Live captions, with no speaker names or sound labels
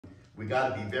we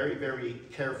got to be very, very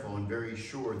careful and very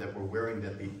sure that we're wearing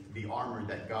the armor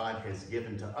that God has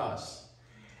given to us.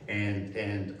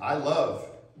 And I love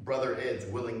Brother Ed's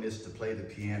willingness to play the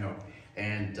piano,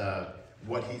 and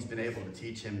what he's been able to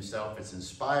teach himself. It's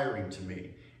inspiring to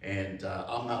me. And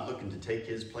I'm not looking to take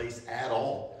his place at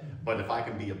all. But if I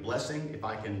can be a blessing, if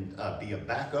I can be a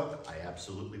backup, I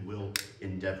absolutely will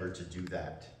endeavor to do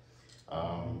that.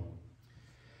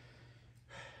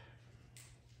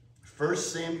 1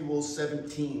 Samuel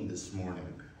 17 this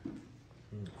morning.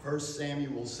 1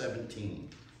 Samuel 17.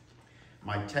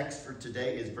 My text for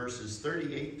today is verses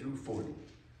 38 through 40.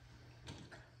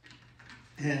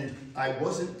 And I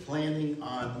wasn't planning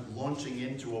on launching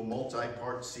into a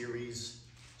multi-part series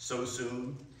so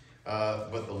soon,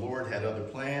 but the Lord had other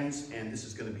plans, and this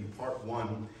is going to be part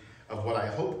one of what I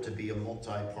hope to be a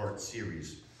multi-part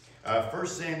series. 1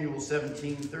 Samuel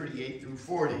 17, 38 through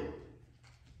 40.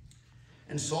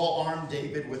 And Saul armed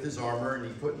David with his armor, and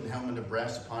he put an helmet of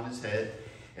brass upon his head,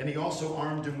 and he also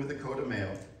armed him with a coat of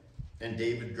mail. And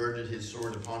David girded his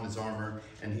sword upon his armor,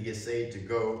 and he essayed to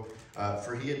go,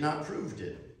 for he had not proved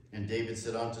it. And David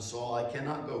said unto Saul, I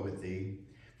cannot go with thee,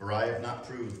 for I have not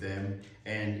proved them.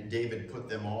 And David put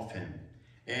them off him.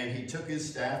 And he took his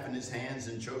staff in his hands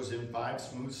and chose him 5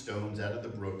 smooth stones out of the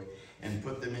brook and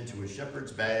put them into a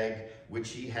shepherd's bag, which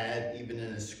he had even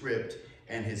in a script.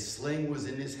 And his sling was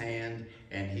in his hand,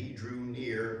 and he drew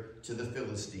near to the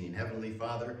Philistine. Heavenly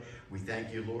Father, we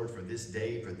thank you, Lord, for this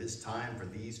day, for this time, for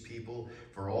these people,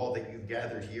 for all that you've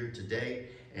gathered here today.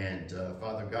 And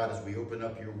Father God, as we open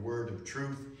up your word of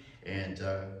truth, and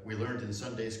we learned in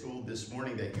Sunday school this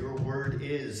morning that your word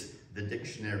is the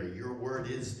dictionary. Your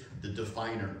word is the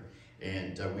definer.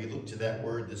 And we look to that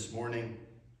word this morning.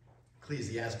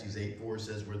 Ecclesiastes 8:4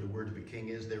 says, where the word of a king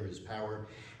is, there is power.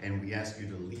 And we ask you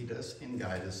to lead us and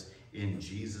guide us in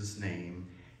Jesus' name.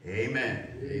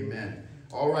 Amen. Amen.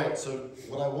 All right, so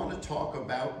what I want to talk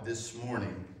about this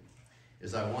morning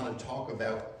is I want to talk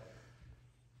about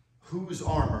whose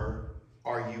armor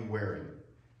are you wearing?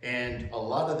 And a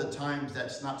lot of the times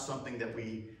that's not something that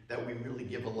we really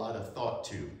give a lot of thought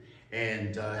to.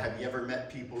 And have you ever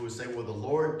met people who say, well, the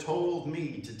Lord told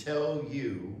me to tell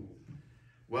you?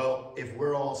 Well, if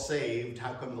we're all saved,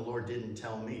 how come the Lord didn't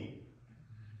tell me?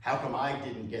 How come I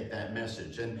didn't get that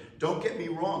message? And don't get me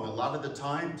wrong, a lot of the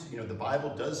times, you know, the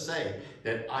Bible does say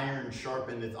that iron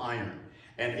sharpeneth iron.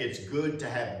 And it's good to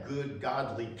have good,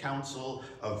 godly counsel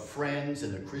of friends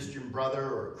and a Christian brother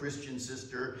or a Christian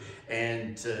sister,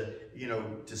 and to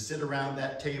sit around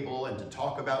that table and to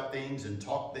talk about things and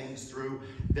talk things through.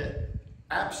 That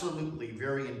absolutely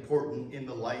very important in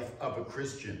the life of a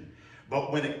Christian.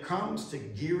 But when it comes to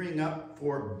gearing up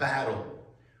for battle,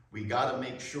 we got to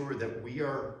make sure that we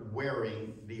are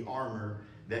wearing the armor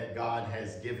that God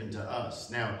has given to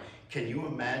us. Now, can you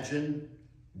imagine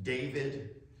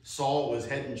David? Saul was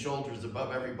head and shoulders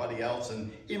above everybody else,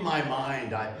 and in my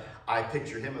mind, I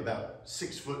picture him about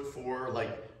 6'4",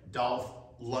 like Dolph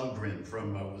Lundgren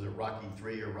from, was it Rocky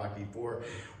 3 or Rocky 4?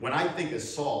 When I think of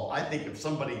Saul, I think of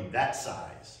somebody that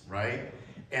size, right?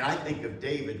 And I think of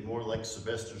David more like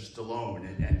Sylvester Stallone,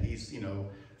 and he's,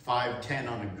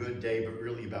 5'10" on a good day, but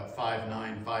really about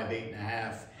 5'9", 5'8 and a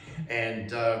half. And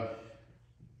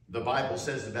the Bible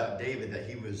says about David that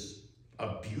he was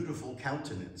a beautiful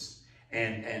countenance.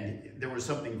 And there was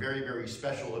something very, very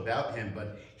special about him,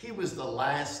 but he was the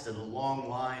last in a long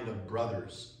line of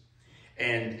brothers.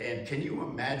 And can you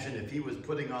imagine if he was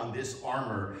putting on this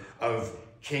armor of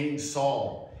King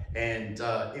Saul, and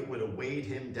it would have weighed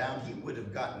him down? He would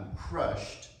have gotten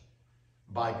crushed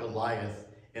by Goliath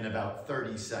in about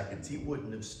 30 seconds. He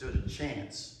wouldn't have stood a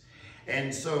chance.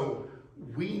 And so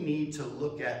we need to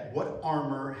look at what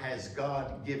armor has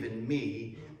God given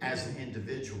me as an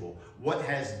individual. What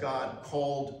has God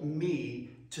called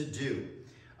me to do?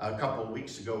 A couple of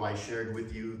weeks ago, I shared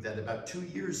with you that about 2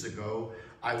 years ago,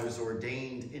 I was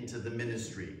ordained into the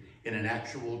ministry in an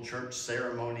actual church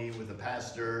ceremony with a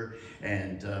pastor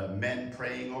and men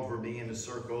praying over me in a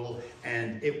circle.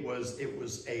 And it was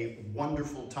a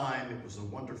wonderful time. It was a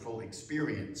wonderful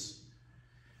experience.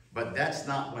 But that's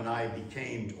not when I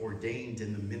became ordained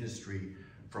in the ministry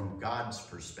from God's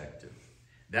perspective.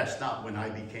 That's not when I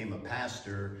became a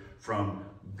pastor from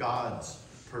God's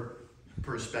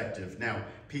perspective. Now,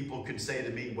 people could say to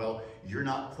me, well, you're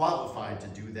not qualified to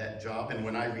do that job. And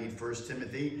when I read 1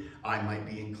 Timothy, I might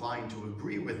be inclined to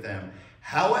agree with them.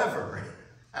 However,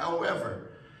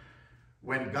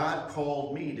 when God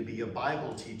called me to be a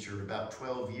Bible teacher about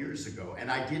 12 years ago,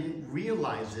 and I didn't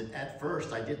realize it at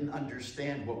first, I didn't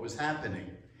understand what was happening.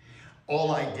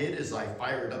 All I did is I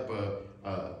fired up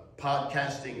a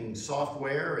podcasting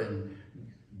software and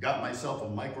got myself a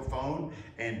microphone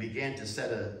and began to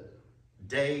set a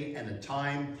day and a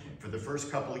time. For the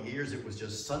first couple of years, it was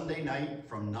just Sunday night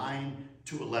from 9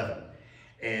 to 11.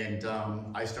 And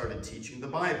I started teaching the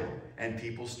Bible, and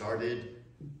people started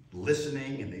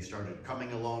listening, and they started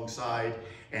coming alongside,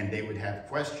 and they would have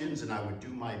questions, and I would do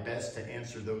my best to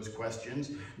answer those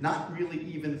questions, not really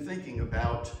even thinking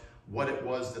about what it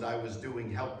was that I was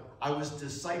doing. I was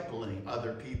discipling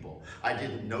other people. I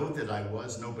didn't know that I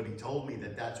was. Nobody told me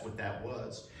that that's what that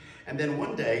was. And then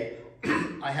one day,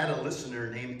 I had a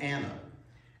listener named Anna,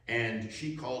 and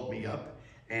she called me up,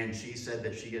 and she said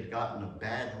that she had gotten a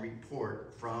bad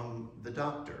report from the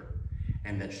doctor,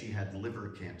 and that she had liver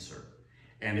cancer,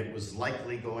 and it was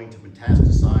likely going to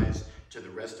metastasize to the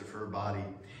rest of her body,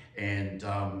 and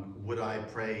would I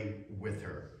pray with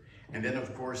her? And then,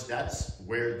 of course, that's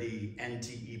where the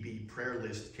NTEB prayer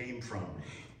list came from.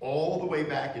 All the way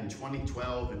back in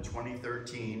 2012 and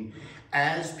 2013,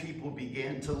 as people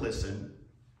began to listen,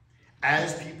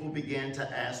 as people began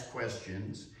to ask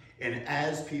questions, and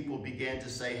as people began to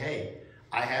say, hey,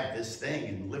 I have this thing,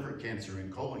 and liver cancer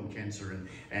and colon cancer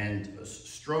and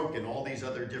stroke and all these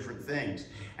other different things.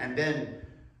 And then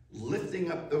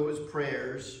lifting up those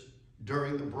prayers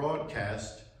during the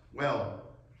broadcast, well,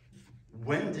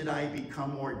 when did I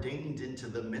become ordained into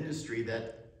the ministry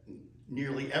that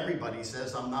nearly everybody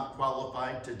says I'm not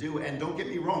qualified to do? And don't get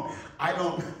me wrong, I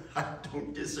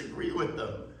don't disagree with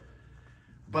them.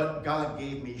 But God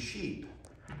gave me sheep.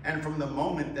 And from the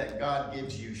moment that God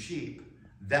gives you sheep,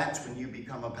 that's when you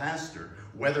become a pastor.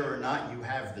 Whether or not you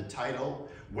have the title,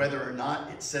 whether or not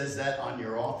it says that on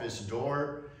your office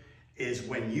door, is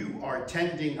when you are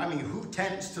tending. I mean, who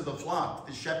tends to the flock?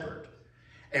 The shepherd.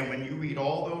 And when you read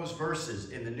all those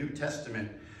verses in the New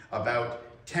Testament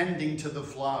about tending to the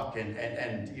flock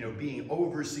and you know, being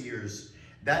overseers,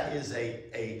 that is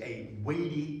a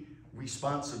weighty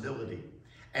responsibility.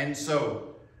 And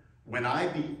so when I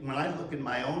look in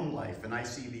my own life and I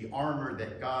see the armor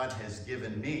that God has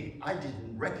given me, I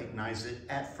didn't recognize it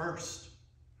at first.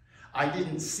 I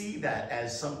didn't see that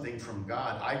as something from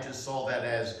God. I just saw that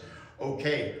as,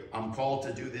 okay, I'm called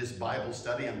to do this Bible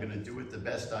study. I'm going to do it the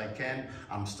best I can.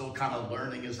 I'm still kind of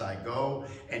learning as I go.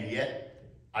 And yet,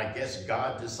 I guess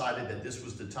God decided that this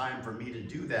was the time for me to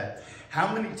do that.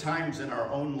 How many times in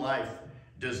our own life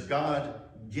does God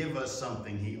give us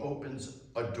something? He opens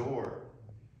a door.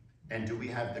 And do we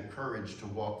have the courage to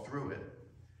walk through it?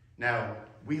 Now,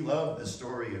 we love the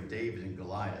story of David and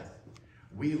Goliath.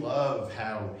 We love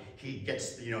how he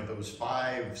gets, you know, those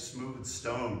 5 smooth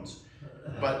stones.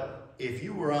 But if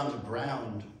you were on the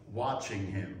ground watching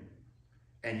him,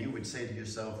 and you would say to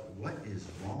yourself, what is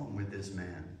wrong with this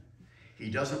man? He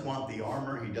doesn't want the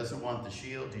armor. He doesn't want the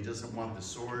shield. He doesn't want the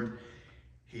sword.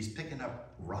 He's picking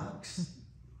up rocks.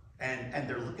 And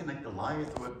they're looking at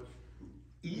Goliath, who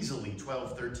easily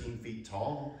 12, 13 feet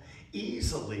tall,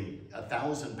 easily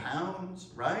 1,000 pounds,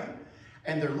 right?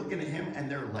 And they're looking at him and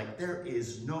they're like, there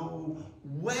is no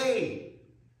way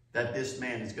that this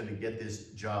man is going to get this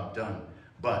job done.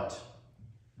 But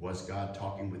was God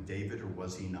talking with David or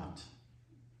was he not?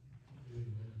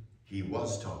 He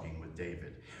was talking with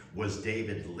David. Was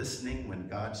David listening when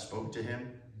God spoke to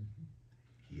him?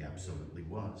 He absolutely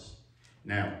was.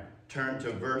 Now, turn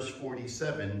to verse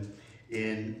 47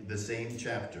 in the same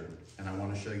chapter, and I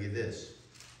want to show you this.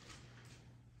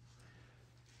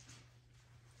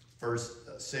 1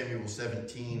 Samuel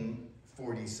 17,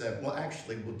 47. Well,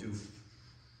 actually, we'll do,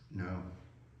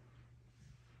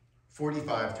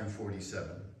 45 through 47.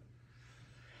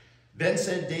 Then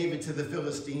said David to the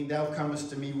Philistine, thou comest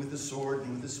to me with a sword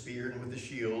and with a spear and with a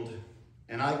shield,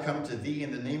 and I come to thee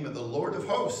in the name of the Lord of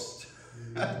hosts.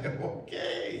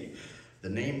 Okay. The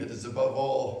name that is above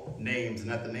all names,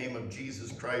 and at the name of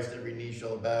Jesus Christ every knee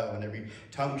shall bow and every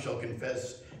tongue shall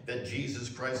confess that Jesus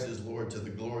Christ is Lord, to the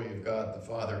glory of God the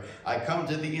Father. I come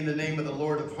to thee in the name of the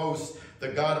Lord of hosts, the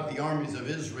God of the armies of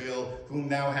Israel, whom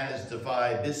thou hast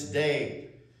defied. This day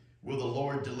will the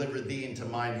Lord deliver thee into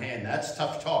mine hand. That's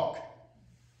tough talk.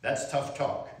 That's tough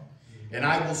talk. And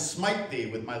I will smite thee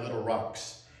with my little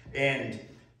rocks, and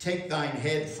take thine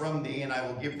head from thee, and I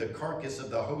will give the carcass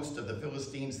of the host of the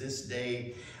Philistines this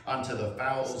day unto the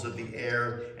fowls of the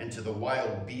air and to the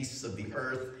wild beasts of the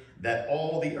earth, that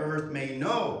all the earth may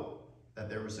know that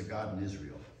there is a God in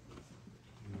Israel.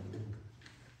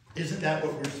 Isn't that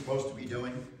what we're supposed to be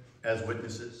doing as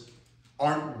witnesses?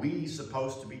 Aren't we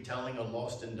supposed to be telling a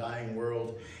lost and dying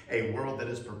world, a world that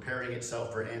is preparing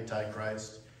itself for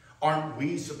Antichrist? Aren't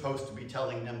we supposed to be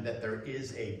telling them that there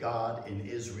is a God in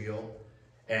Israel?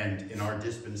 And in our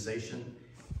dispensation,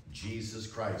 Jesus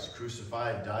Christ,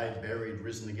 crucified, died, buried,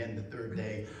 risen again the third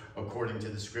day, according to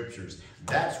the scriptures.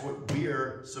 That's what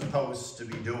we're supposed to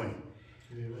be doing.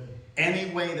 Amen.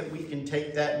 Any way that we can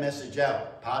take that message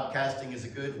out. Podcasting is a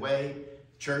good way.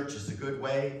 Church is a good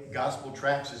way. Gospel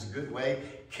tracts is a good way.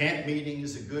 Camp meeting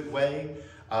is a good way.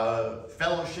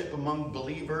 Fellowship among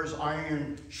believers,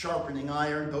 iron sharpening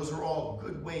iron. Those are all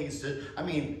good ways to, I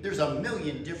mean, there's a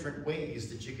million different ways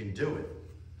that you can do it.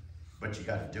 But you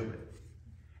got to do it.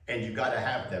 And you got to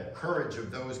have the courage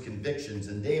of those convictions.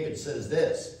 And David says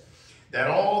this, that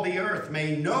all the earth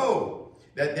may know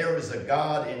that there is a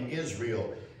God in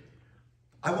Israel.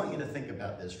 I want you to think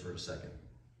about this for a second.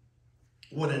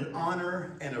 What an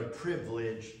honor and a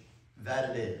privilege that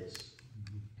it is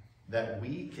that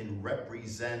we can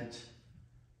represent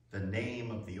the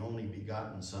name of the only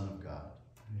begotten Son of God.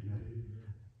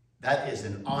 That is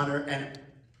an honor, and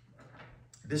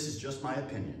this is just my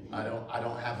opinion. I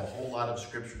don't have a whole lot of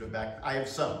scripture to back. I have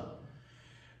some.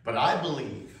 But I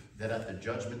believe that at the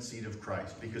judgment seat of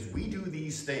Christ, because we do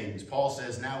these things, Paul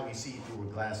says, now we see through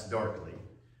a glass darkly,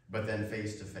 but then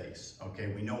face to face.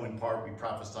 Okay, we know in part, we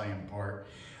prophesy in part.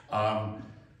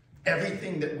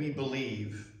 Everything that we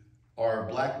believe are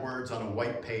black words on a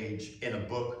white page in a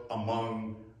book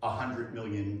among 100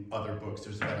 million other books.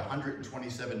 There's about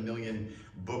 127 million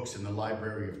books in the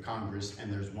Library of Congress,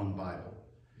 and there's one Bible.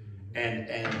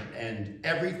 And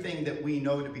everything that we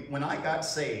know to be, when I got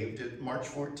saved, March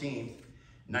 14th,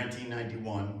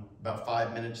 1991, about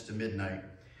 5 minutes to midnight,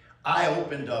 I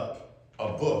opened up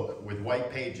a book with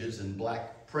white pages and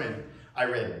black print. I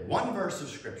read one verse of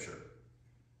scripture.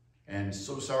 And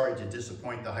so sorry to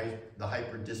disappoint the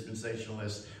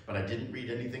hyper-dispensationalists, but I didn't read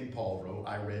anything Paul wrote.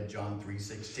 I read John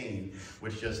 3:16,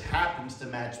 which just happens to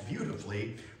match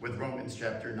beautifully with Romans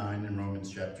chapter 9 and Romans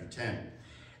chapter 10.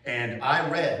 And I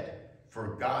read,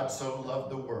 for God so loved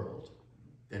the world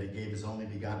that he gave his only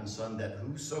begotten Son, that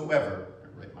whosoever,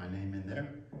 I write my name in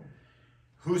there,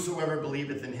 whosoever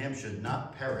believeth in him should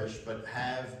not perish, but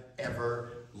have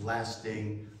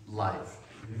everlasting life.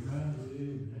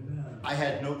 Amen. I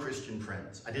had no Christian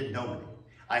friends. I didn't know any.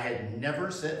 I had never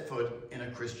set foot in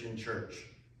a Christian church.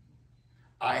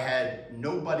 I had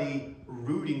nobody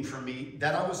rooting for me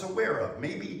that I was aware of.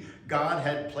 Maybe God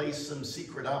had placed some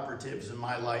secret operatives in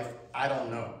my life. I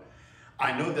don't know.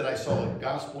 I know that I saw a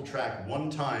gospel tract one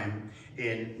time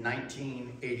in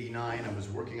 1989. I was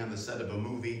working on the set of a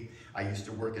movie. I used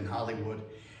to work in Hollywood.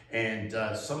 And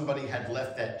somebody had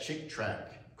left that chick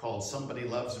tract called Somebody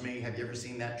Loves Me. Have you ever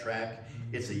seen that track?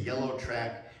 It's a yellow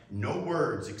track, no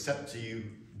words except till you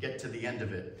get to the end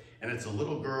of it. And it's a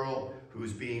little girl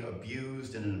who's being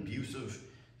abused in an abusive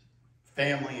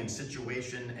family and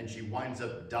situation, and she winds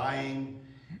up dying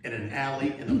in an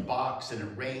alley in a box, and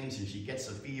it rains, and she gets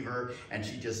a fever, and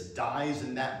she just dies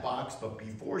in that box. But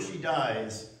before she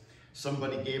dies,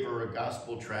 somebody gave her a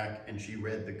gospel tract, and she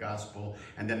read the gospel,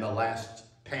 and then the last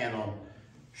panel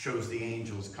shows the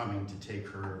angels coming to take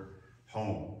her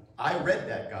home. I read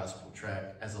that gospel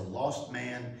tract as a lost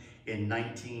man in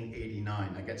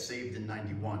 1989. I got saved in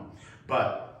 91.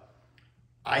 But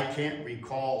I can't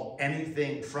recall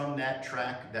anything from that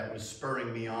tract that was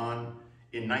spurring me on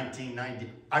in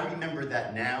 1990. I remember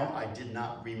that now. I did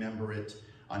not remember it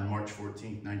on March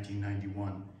 14th,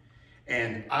 1991.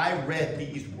 And I read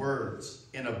these words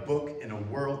in a book in a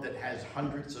world that has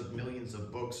hundreds of millions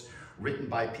of books written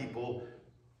by people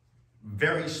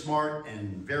very smart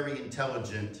and very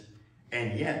intelligent.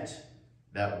 And yet,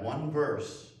 that one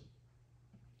verse,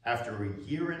 after a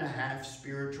year and a half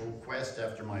spiritual quest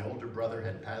after my older brother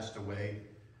had passed away,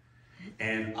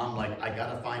 and I'm like, I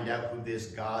gotta find out who this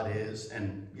God is.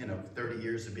 And, 30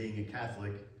 years of being a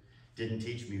Catholic didn't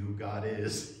teach me who God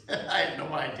is. I had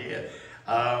no idea.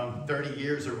 30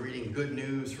 years of reading Good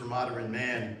News for Modern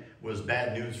Man was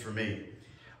bad news for me.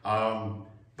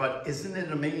 But isn't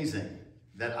it amazing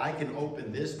that I can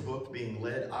open this book being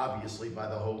led, obviously, by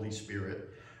the Holy Spirit,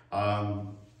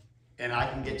 and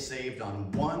I can get saved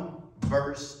on one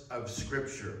verse of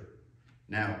Scripture.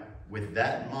 Now, with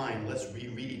that in mind, let's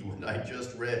reread what I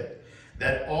just read.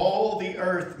 That all the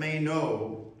earth may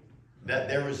know that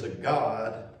there is a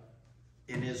God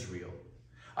in Israel.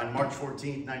 On March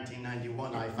 14th,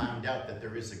 1991, I found out that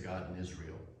there is a God in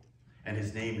Israel. And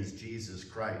his name is Jesus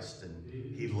Christ, and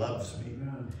he loves me.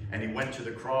 And he went to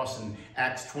the cross, and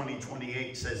Acts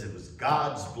 20:28 says it was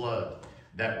God's blood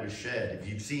that was shed. If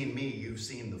you've seen me, you've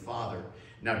seen the Father.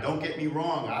 Now, don't get me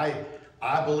wrong.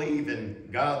 I believe in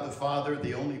God the Father,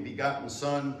 the only begotten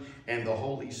Son, and the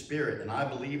Holy Spirit. And I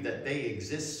believe that they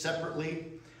exist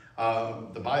separately.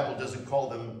 The Bible doesn't call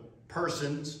them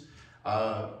persons,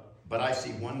 but I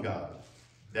see one God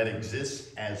that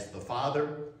exists as the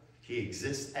Father, He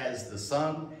exists as the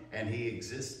Son, and he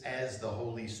exists as the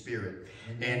Holy Spirit.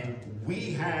 And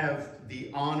we have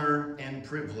the honor and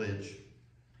privilege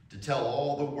to tell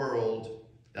all the world,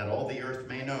 that all the earth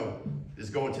may know. This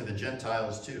is going to the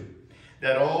Gentiles too.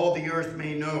 That all the earth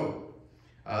may know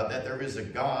that there is a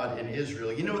God in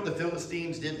Israel. You know what the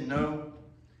Philistines didn't know?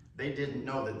 They didn't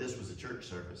know that this was a church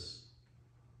service.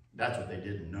 That's what they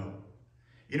didn't know.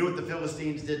 You know what the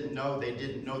Philistines didn't know? They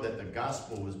didn't know that the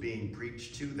gospel was being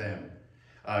preached to them.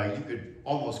 You could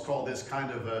almost call this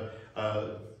kind of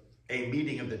a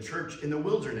meeting of the church in the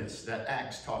wilderness that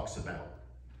Acts talks about.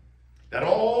 That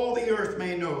all the earth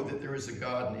may know that there is a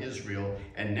God in Israel.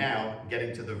 And now,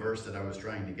 getting to the verse that I was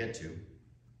trying to get to.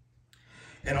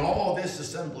 And all this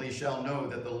assembly shall know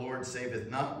that the Lord saveth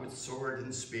not with sword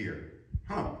and spear.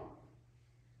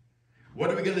 What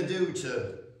are we going to do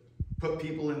to put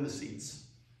people in the seats?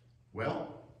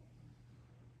 Well,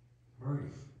 pray.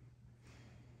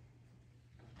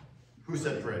 Who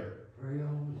said pray? Pray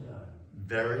all the time.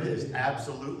 There it is.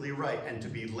 Absolutely right. And to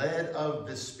be led of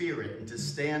the Spirit and to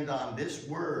stand on this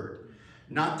word,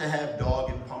 not to have dog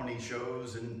and pony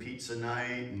shows and pizza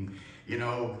night. And, you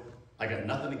know, I got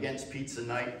nothing against pizza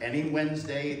night. Any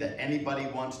Wednesday that anybody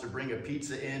wants to bring a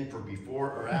pizza in for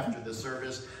before or after the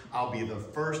service, I'll be the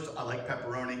first. I like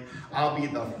pepperoni. I'll be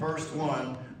the first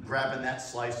one grabbing that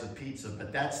slice of pizza.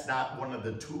 But that's not one of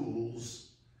the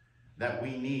tools that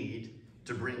we need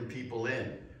to bring people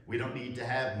in. We don't need to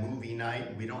have movie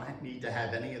night. We don't need to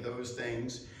have any of those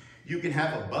things. You can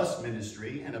have a bus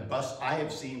ministry, and I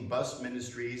have seen bus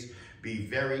ministries be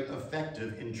very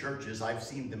effective in churches. I've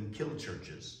seen them kill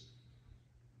churches.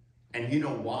 And you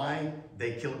know why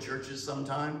they kill churches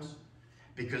sometimes?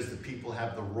 Because the people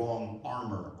have the wrong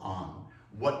armor on.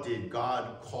 What did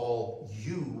God call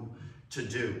you to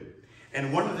do?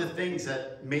 And one of the things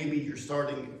that maybe you're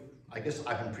starting, I guess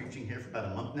I've been preaching here for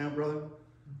about a month now, brother.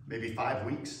 Maybe 5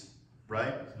 weeks,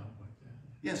 right? Something like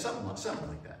that. Yeah, something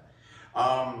like that.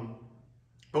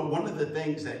 But one of the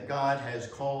things that God has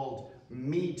called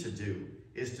me to do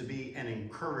is to be an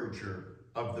encourager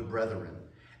of the brethren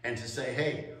and to say,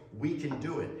 hey, we can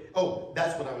do it. Oh,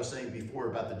 that's what I was saying before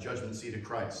about the judgment seat of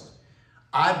Christ.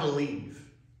 I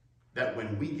believe that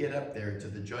when we get up there to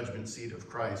the judgment seat of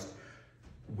Christ,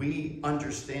 we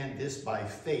understand this by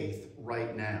faith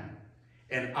right now.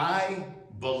 And I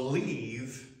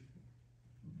believe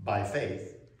by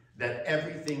faith that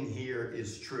everything here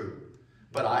is true.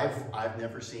 But I've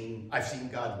seen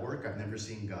God work. I've never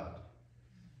seen God.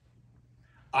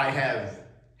 I have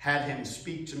had him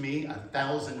speak to me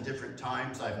 1,000 different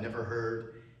times. I've never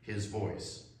heard his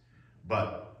voice.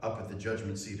 But up at the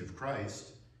judgment seat of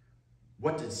Christ,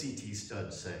 what did C.T.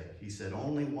 Studd say? He said,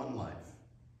 only one life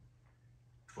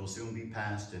will soon be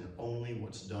passed, and only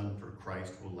what's done for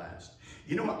Christ will last.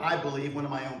 You know what I believe, one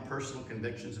of my own personal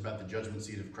convictions about the judgment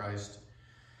seat of Christ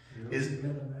is... You can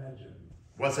imagine.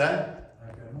 What's that?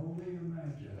 I can only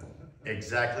imagine.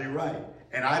 Exactly right.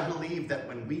 And I believe that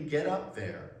when we get up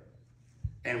there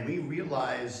and we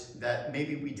realize that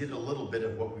maybe we did a little bit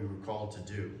of what we were called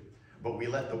to do, but we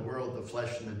let the world, the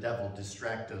flesh, and the devil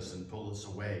distract us and pull us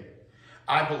away.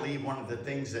 I believe one of the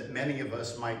things that many of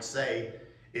us might say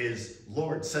is,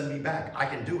 Lord, send me back. I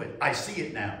can do it. I see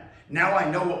it now. Now I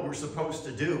know what we're supposed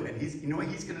to do. And you know what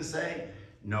he's going to say?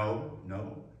 No,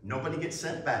 nobody gets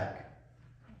sent back.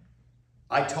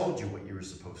 I told you what you were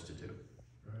supposed to do.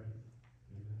 Right.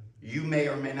 You may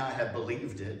or may not have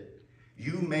believed it.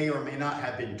 You may or may not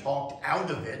have been talked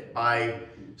out of it by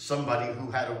somebody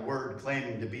who had a word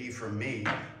claiming to be from me.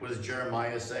 What does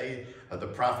Jeremiah say? The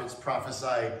prophets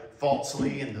prophesy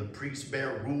falsely and the priests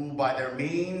bear rule by their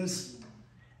means.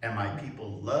 And my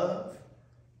people love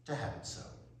to have it so.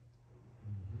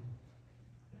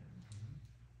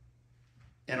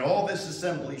 And all this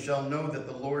assembly shall know that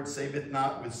the Lord saveth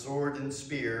not with sword and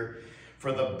spear,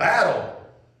 for the battle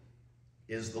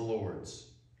is the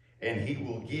Lord's, and he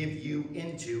will give you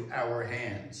into our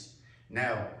hands.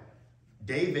 Now,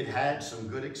 David had some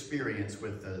good experience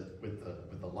with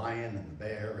the lion and the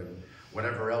bear and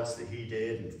whatever else that he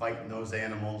did and fighting those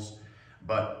animals,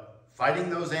 but fighting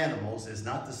those animals is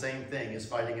not the same thing as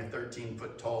fighting a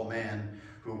 13-foot tall man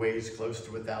who weighs close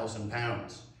to 1,000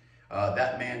 pounds.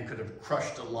 That man could have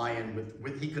crushed a lion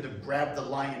he could have grabbed the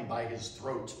lion by his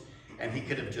throat, and he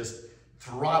could have just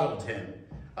throttled him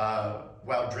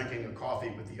while drinking a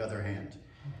coffee with the other hand.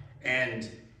 And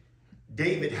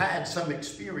David had some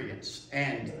experience,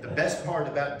 and the best part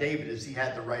about David is he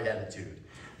had the right attitude.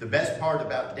 The best part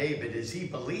about David is he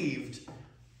believed,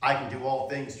 I can do all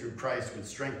things through Christ which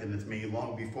strengtheneth me,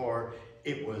 long before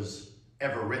it was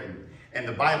ever written. And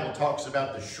the Bible talks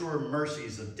about the sure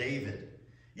mercies of David.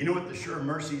 You know what the sure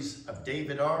mercies of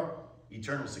David are?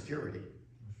 Eternal security.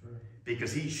 That's right.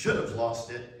 Because he should have lost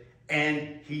it,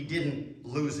 and he didn't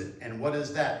lose it. And what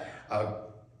is that?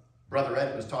 Brother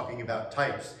Ed was talking about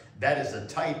types. That is a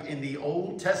type in the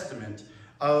Old Testament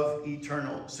of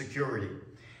eternal security.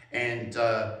 And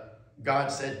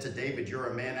God said to David, you're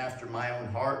a man after my own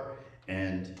heart,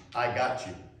 and I got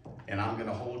you, and I'm going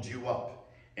to hold you up.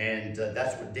 And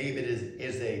that's what David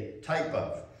is a type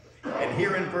of. And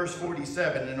here in verse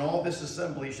 47, and all this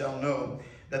assembly shall know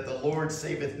that the Lord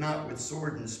saveth not with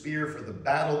sword and spear, for the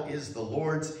battle is the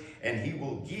Lord's, and he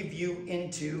will give you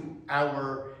into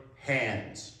our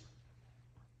hands.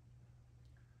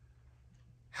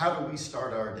 How do we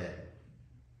start our day?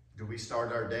 Do we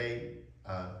start our day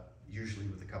usually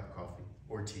with a cup of coffee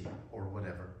or tea or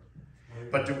whatever?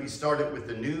 But do we start it with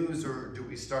the news, or do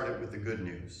we start it with the good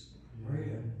news?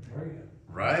 Praying.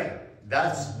 Right?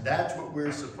 That's what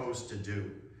we're supposed to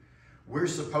do. We're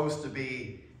supposed to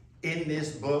be in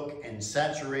this book and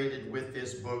saturated with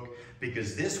this book,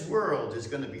 because this world is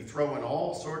going to be throwing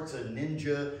all sorts of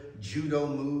ninja judo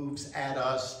moves at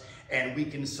us, and we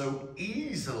can so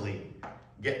easily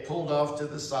get pulled off to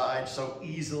the side, so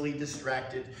easily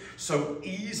distracted, so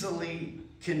easily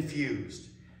confused.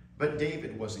 But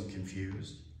David wasn't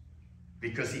confused,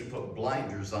 because he put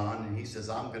blinders on and he says,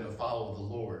 I'm going to follow the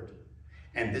Lord.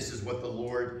 And this is what the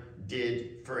Lord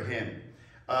did for him.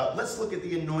 Let's look at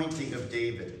the anointing of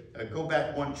David. Go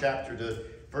back one chapter to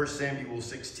 1 Samuel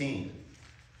 16.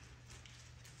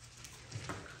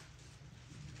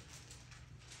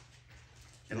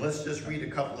 And let's just read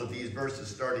a couple of these verses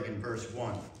starting in verse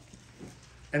 1.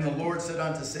 And the Lord said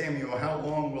unto Samuel, how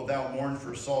long wilt thou mourn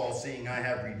for Saul, seeing I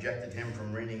have rejected him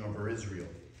from reigning over Israel?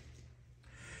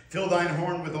 Fill thine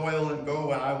horn with oil and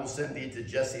go, and I will send thee to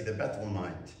Jesse the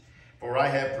Bethlehemite. For I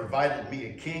have provided me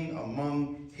a king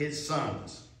among his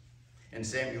sons. And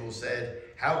Samuel said,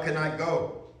 how can I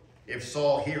go? If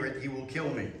Saul hear it, he will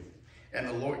kill me. And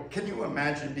the Lord, can you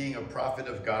imagine being a prophet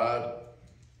of God,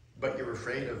 but you're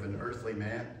afraid of an earthly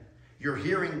man? You're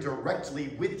hearing directly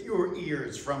with your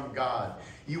ears from God.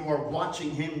 You are watching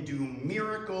him do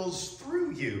miracles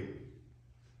through you.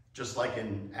 Just like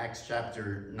in Acts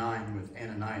chapter 9 with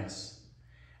Ananias.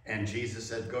 And Jesus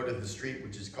said, go to the street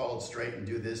which is called Straight and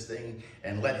do this thing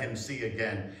and let him see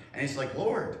again. And he's like,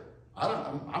 Lord,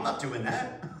 I'm not doing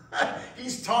that.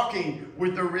 He's talking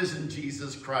with the risen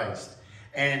Jesus Christ.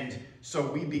 And so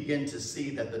we begin to see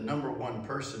that the number one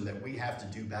person that we have to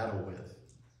do battle with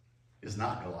is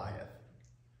not Goliath.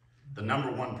 The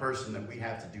number one person that we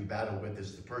have to do battle with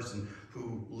is the person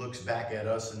who looks back at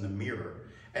us in the mirror.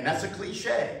 And that's a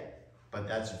cliche, but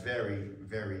that's very,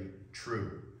 very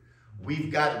true.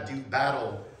 We've got to do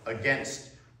battle against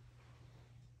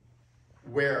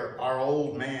where our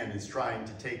old man is trying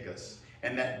to take us.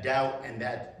 And that doubt and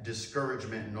that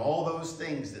discouragement and all those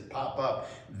things that pop up,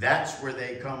 that's where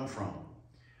they come from.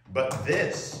 But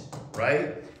this,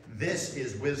 right? This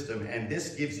is wisdom, and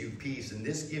this gives you peace, and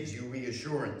this gives you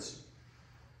reassurance.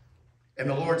 And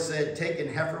the Lord said, take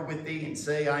an heifer with thee, and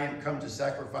say, I am come to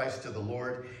sacrifice to the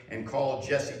Lord, and call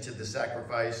Jesse to the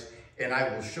sacrifice, and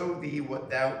I will show thee what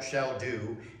thou shalt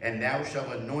do, and thou shalt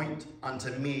anoint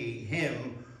unto me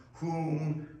him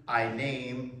whom I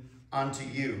name unto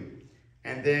you.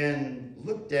 And then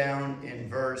look down in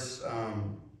verse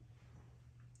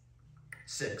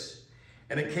 6.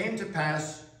 And it came to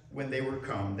pass when they were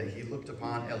come that he looked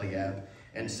upon Eliab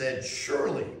and said,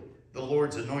 surely the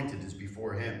Lord's anointed is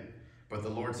before him. But the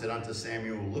Lord said unto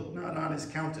Samuel, look not on his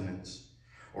countenance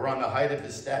or on the height of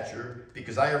his stature,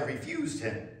 because I have refused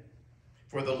him.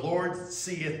 For the Lord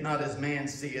seeth not as man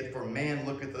seeth, for man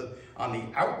looketh on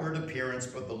the outward appearance,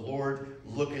 but the Lord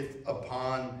looketh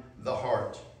upon the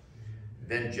heart.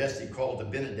 Then Jesse called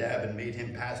Abinadab and made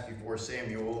him pass before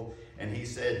Samuel, and he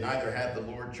said, neither hath the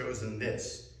Lord chosen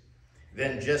this.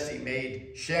 Then Jesse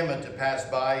made Shammah to pass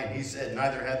by, and he said,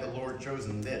 neither hath the Lord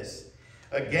chosen this.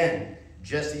 Again,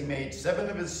 Jesse made 7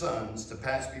 of his sons to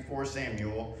pass before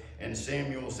Samuel, and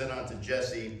Samuel said unto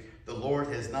Jesse, the Lord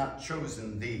has not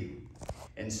chosen thee.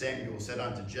 And Samuel said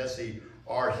unto Jesse,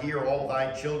 are here all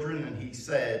thy children? And he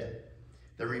said,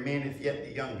 there remaineth yet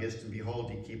the youngest, and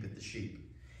behold, he keepeth the sheep.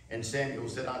 And Samuel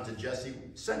said unto Jesse,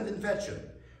 send and fetch him,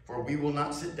 for we will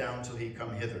not sit down till he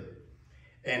come hither.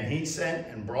 And he sent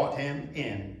and brought him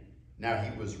in. Now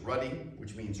he was ruddy,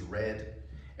 which means red,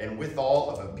 and withal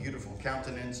of a beautiful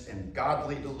countenance, and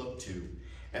godly to look to.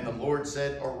 And the Lord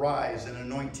said, arise and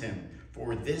anoint him,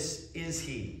 for this is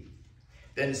he.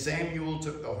 Then Samuel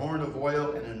took the horn of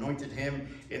oil and anointed him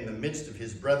in the midst of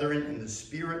his brethren, and the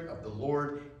Spirit of the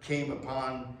Lord came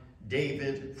upon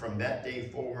David from that day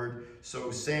forward.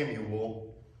 So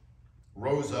Samuel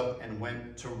rose up and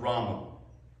went to Ramah.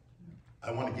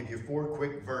 I want to give you 4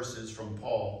 quick verses from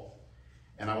Paul,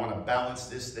 and I want to balance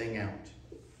this thing out.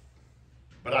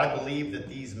 But I believe that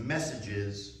these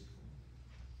messages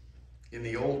in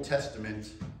the Old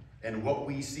Testament and what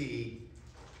we see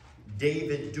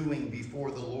David doing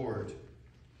before the Lord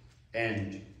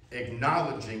and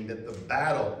acknowledging that the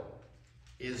battle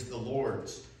is the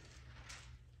Lord's.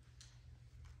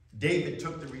 David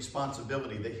took the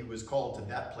responsibility that he was called to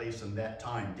that place and that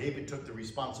time. David took the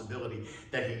responsibility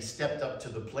that he stepped up to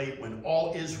the plate when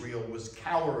all Israel was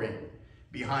cowering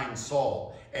behind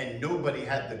Saul and nobody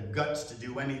had the guts to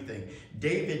do anything.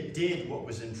 David did what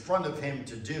was in front of him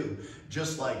to do,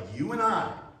 just like you and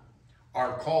I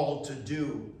are called to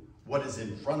do what is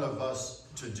in front of us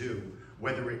to do,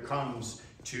 whether it comes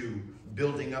to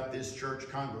building up this church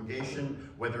congregation,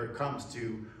 whether it comes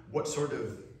to what sort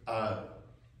of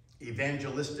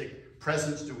evangelistic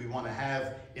presence do we want to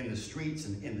have in the streets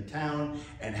and in the town,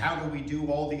 and how do we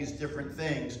do all these different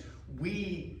things.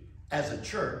 We as a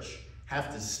church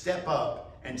have to step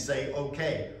up and say,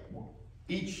 okay,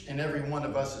 each and every one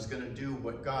of us is going to do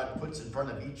what God puts in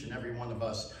front of each and every one of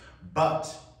us,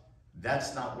 but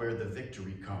that's not where the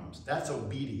victory comes. That's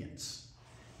obedience.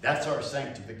 That's our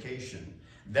sanctification.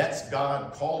 That's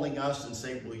God calling us and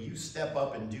saying, will you step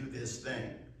up and do this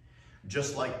thing?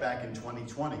 Just like back in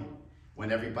 2020,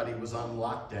 when everybody was on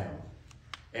lockdown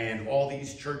and all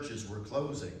these churches were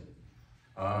closing.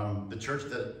 The church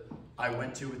that I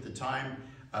went to at the time,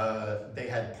 they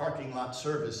had parking lot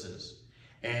services,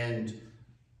 and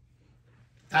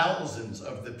thousands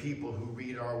of the people who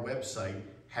read our website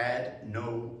had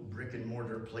no brick and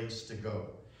mortar place to go.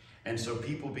 And so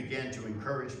people began to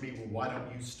encourage me, well, why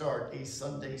don't you start a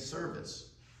Sunday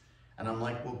service? And I'm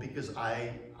like, well, because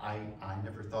I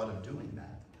never thought of doing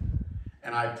that.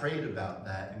 And I prayed about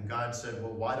that, and God said,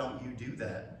 well, why don't you do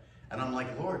that? And I'm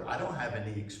like, Lord, I don't have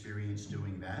any experience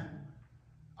doing that.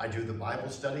 I do the Bible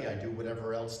study, I do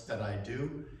whatever else that I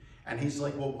do. And he's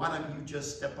like, well, why don't you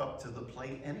just step up to the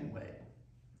plate anyway?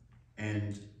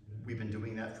 And we've been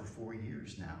doing that for 4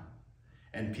 years now.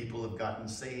 And people have gotten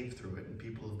saved through it, and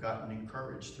people have gotten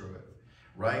encouraged through it,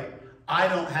 right? I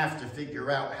don't have to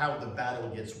figure out how the battle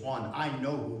gets won. I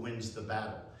know who wins the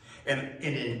battle. And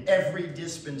in every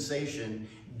dispensation,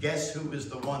 guess who is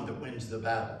the one that wins the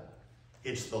battle?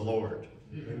 It's the Lord.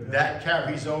 That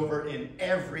carries over in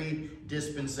every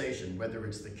dispensation, whether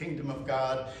it's the kingdom of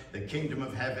God, the kingdom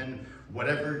of heaven,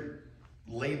 whatever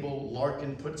label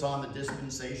Larkin puts on the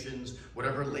dispensations,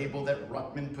 whatever label that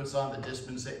Ruckman puts on the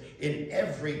dispensation. In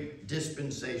every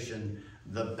dispensation,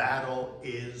 the battle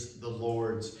is the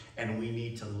Lord's, and we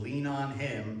need to lean on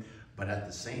him. But at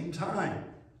the same time,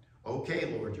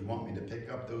 okay, Lord, you want me to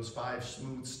pick up those 5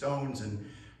 smooth stones and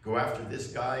go after this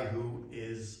guy who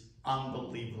is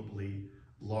unbelievably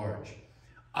large.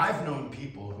 I've known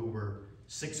people who were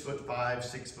 6'5",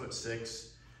 6'6".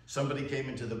 Somebody came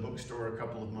into the bookstore a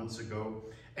couple of months ago,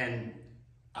 and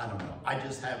I don't know, I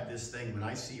just have this thing when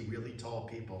I see really tall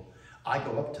people, I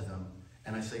go up to them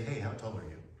and I say, hey, how tall are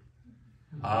you?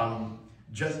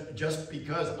 Just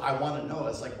because I want to know.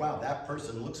 It's like, wow, that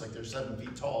person looks like they're 7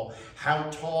 feet tall. How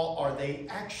tall are they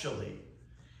actually?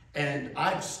 And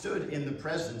I've stood in the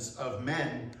presence of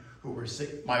men who were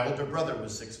my older brother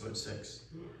was 6'6".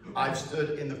 I've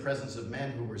stood in the presence of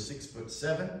men who were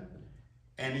 6'7".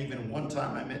 And even one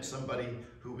time I met somebody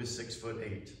who was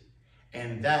 6'8".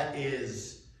 And that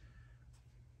is,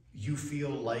 you feel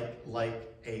like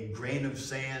a grain of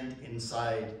sand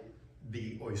inside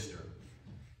the oyster.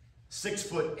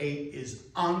 6'8" is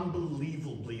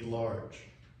unbelievably large.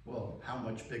 Well, how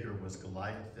much bigger was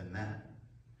Goliath than that?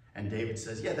 And David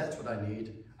says, yeah, that's what I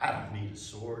need. I don't need a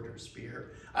sword or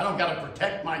spear. I don't got to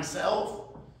protect myself.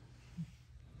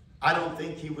 I don't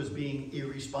think he was being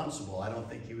irresponsible. I don't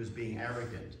think he was being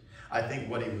arrogant. I think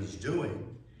what he was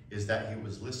doing is that he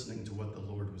was listening to what the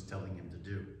Lord was telling him to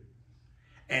do.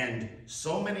 And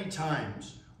so many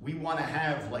times we want to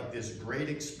have like this great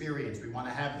experience. We want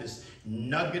to have this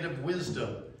nugget of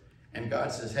wisdom. And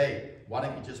God says, hey, why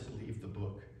don't you just believe the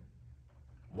book?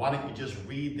 Why don't you just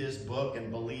read this book and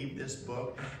believe this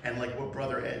book? And like what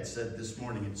Brother Ed said this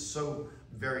morning, it's so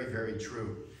very, very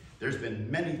true. There's been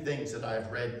many things that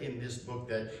I've read in this book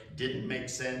that didn't make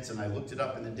sense, and I looked it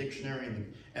up in the dictionary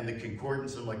and the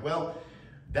concordance, and I'm like, well,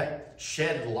 that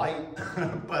shed light,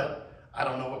 but I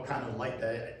don't know what kind of light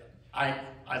that, I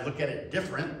look at it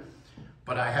different,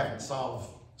 but I haven't solved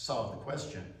the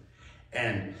question.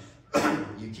 And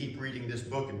you keep reading this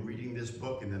book and reading this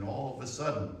book, and then all of a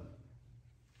sudden,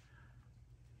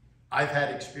 I've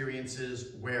had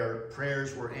experiences where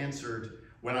prayers were answered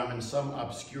when I'm in some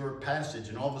obscure passage,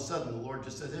 and all of a sudden the Lord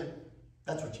just says, hey,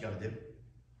 That's what you got to do.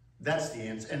 That's the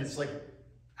answer. And it's like,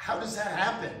 how does that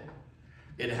happen?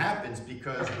 It happens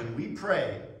because when we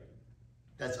pray,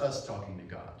 that's us talking to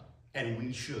God. And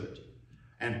we should.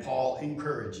 And Paul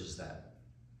encourages that.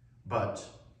 But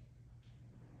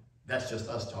that's just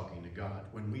us talking to God.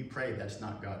 When we pray, that's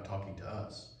not God talking to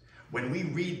us. When we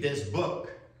read this book,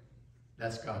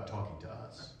 that's God talking to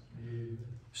us.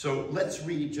 So let's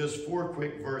read just 4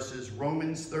 quick verses.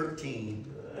 Romans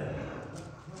 13.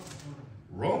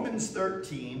 Romans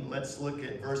 13, let's look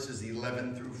at verses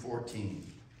 11 through 14.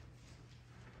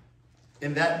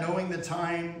 In that knowing the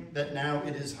time, that now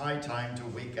it is high time to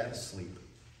wake out of sleep.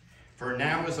 For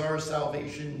now is our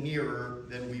salvation nearer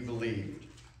than we believed.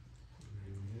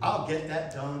 I'll get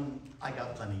that done. I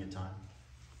got plenty of time.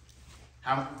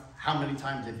 How many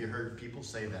times have you heard people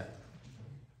say that?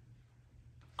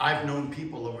 I've known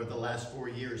people over the last 4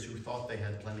 years who thought they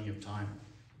had plenty of time.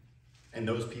 And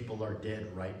those people are dead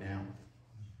right now.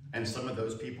 And some of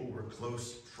those people were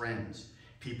close friends.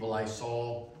 People I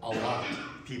saw a lot.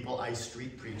 People I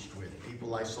street preached with.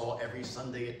 People I saw every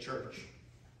Sunday at church.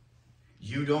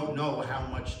 You don't know how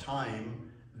much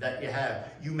time that you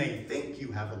have. You may think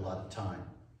you have a lot of time,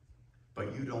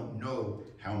 but you don't know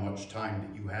how much time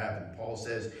that you have. And Paul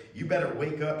says, you better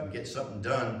wake up and get something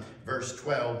done. Verse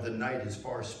 12, the night is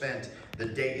far spent, the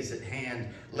day is at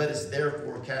hand. Let us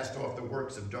therefore cast off the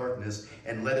works of darkness,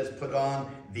 and let us put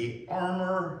on the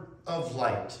armor of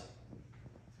light.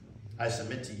 I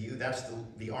submit to you, that's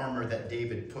the armor that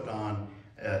David put on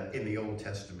in the Old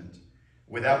Testament,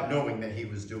 without knowing that he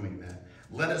was doing that.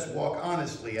 Let us walk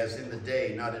honestly as in the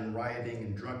day, not in rioting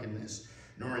and drunkenness,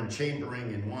 nor in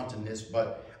chambering and wantonness,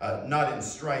 but not in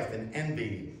strife and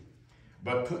envying.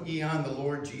 But put ye on the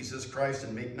Lord Jesus Christ,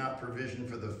 and make not provision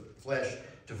for the flesh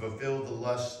to fulfill the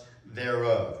lusts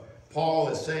thereof. Paul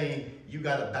is saying, you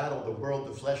got to battle the world,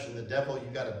 the flesh, and the devil. You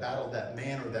got to battle that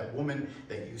man or that woman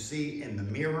that you see in the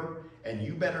mirror. And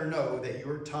you better know that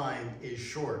your time is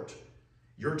short.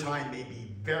 Your time may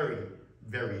be very,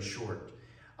 very short.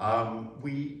 I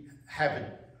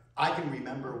can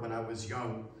remember when I was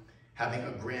young, having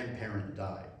a grandparent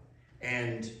die.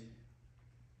 And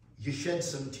you shed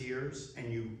some tears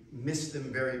and you miss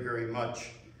them very, very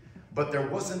much. But there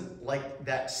wasn't like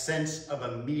that sense of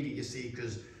immediacy,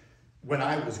 because when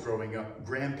I was growing up,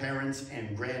 grandparents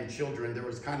and grandchildren, there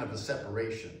was kind of a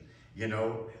separation, you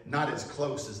know, not as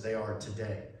close as they are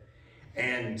today.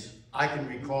 And I can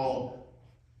recall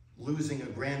losing a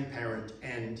grandparent,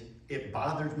 and it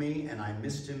bothered me, and I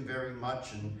missed him very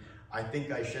much. And I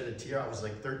think I shed a tear. I was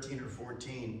like 13 or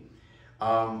 14.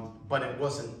 But it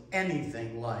wasn't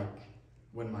anything like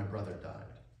when my brother died.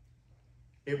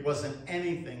 It wasn't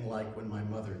anything like when my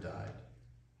mother died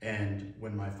and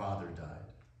when my father died.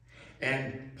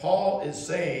 And Paul is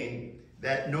saying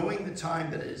that knowing the time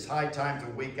that it is high time to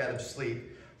wake out of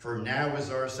sleep, for now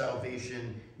is our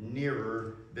salvation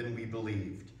nearer than we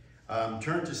believed.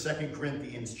 Turn to 2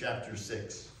 Corinthians chapter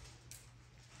 6.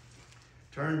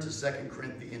 Turn to 2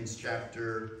 Corinthians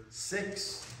chapter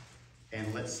 6,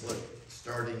 and let's look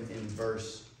starting in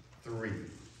verse 3.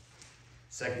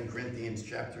 2 Corinthians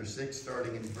chapter 6,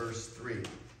 starting in verse 3.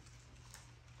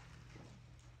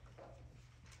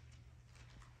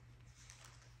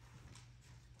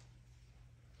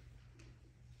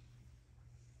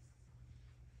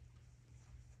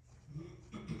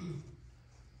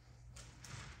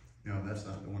 No, that's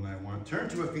not the one I want. Turn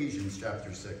to Ephesians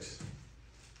chapter 6.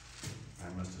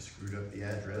 I must have screwed up the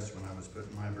address when I was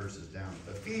putting my verses down.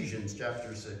 Ephesians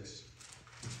chapter 6.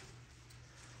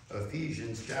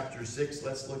 Ephesians chapter 6,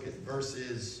 let's look at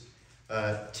verses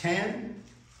 10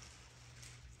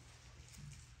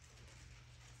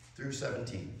 through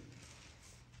 17.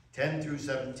 10 through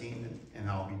 17, and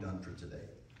I'll be done for today.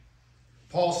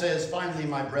 Paul says, finally,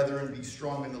 my brethren, be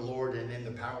strong in the Lord and in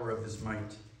the power of his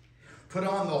might. Put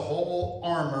on the whole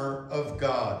armor of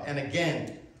God. And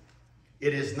again,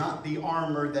 it is not the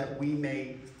armor that we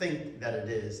may think that it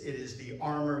is. It is the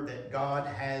armor that God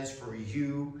has for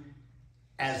you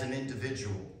as an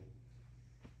individual.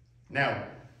 Now,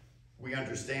 we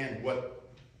understand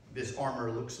what this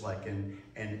armor looks like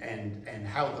and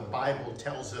how the Bible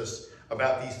tells us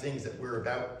about these things that we're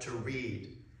about to read.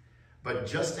 But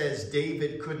just as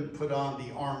David couldn't put on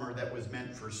the armor that was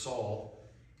meant for Saul,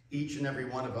 each and every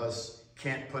one of us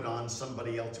can't put on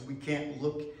somebody else. We can't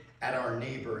look at our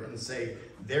neighbor and say,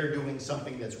 they're doing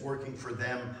something that's working for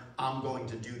them. I'm going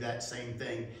to do that same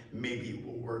thing. Maybe it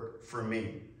will work for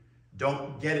me.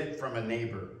 Don't get it from a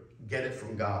neighbor. Get it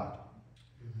from God.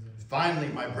 Finally,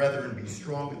 my brethren, be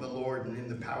strong in the Lord and in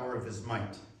the power of his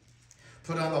might.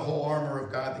 Put on the whole armor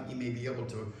of God, that ye may be able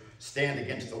to stand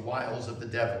against the wiles of the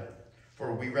devil.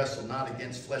 For we wrestle not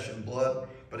against flesh and blood,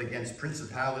 but against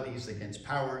principalities, against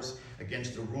powers,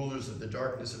 against the rulers of the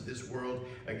darkness of this world,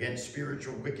 against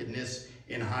spiritual wickedness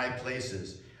in high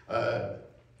places.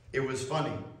 It was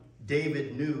funny.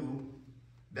 David knew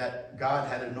that God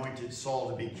had anointed Saul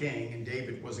to be king, and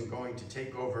David wasn't going to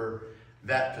take over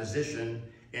that position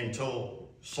until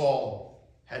Saul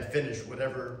had finished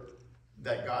whatever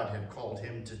that God had called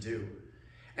him to do.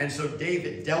 And so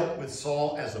David dealt with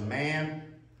Saul as a man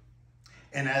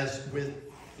and as with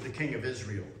the king of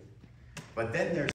Israel. But then there's